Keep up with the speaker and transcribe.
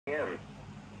a.m.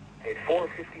 At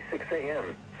 4:56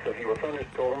 a.m., severe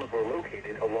thunderstorms were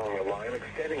located along a line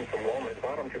extending from Walnut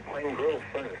Bottom to Pine Grove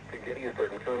Furnace to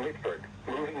Gettysburg and Fredericksburg,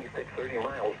 moving east at 30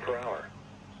 miles per hour.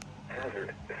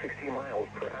 Hazard, 60 miles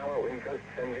per hour wind gusts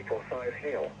and nickel-size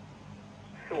hail.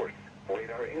 Source,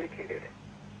 radar indicated.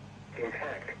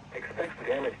 Impact, expects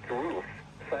damage to roofs,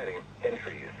 siding, and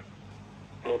trees.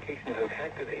 Locations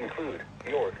impacted include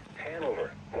York,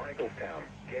 Hanover, Michaelstown,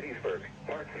 Gettysburg,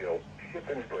 Marksville,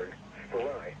 Shippensburg,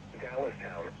 Spry,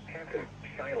 Dallastown, Hampton,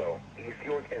 Shiloh, East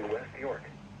York, and West York.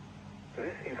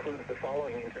 This includes the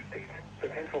following interstates: the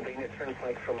Pennsylvania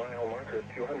Turnpike from mile markers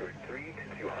 203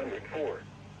 to 204.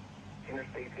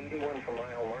 Interstate 81 from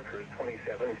mile markers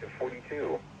 27 to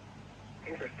 42.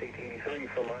 Interstate 83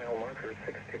 from mile markers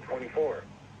 6 to 24.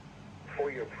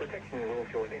 For your protection, move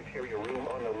to an interior room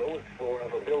on the lowest floor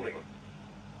of a building.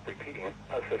 Repeating,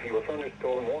 a severe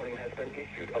thunderstorm warning has been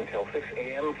issued until 6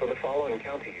 a.m. for the following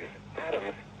counties: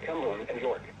 Adams, Cumberland, and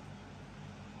York.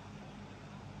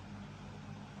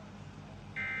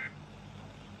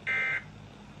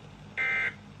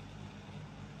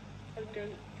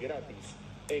 Get out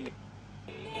these.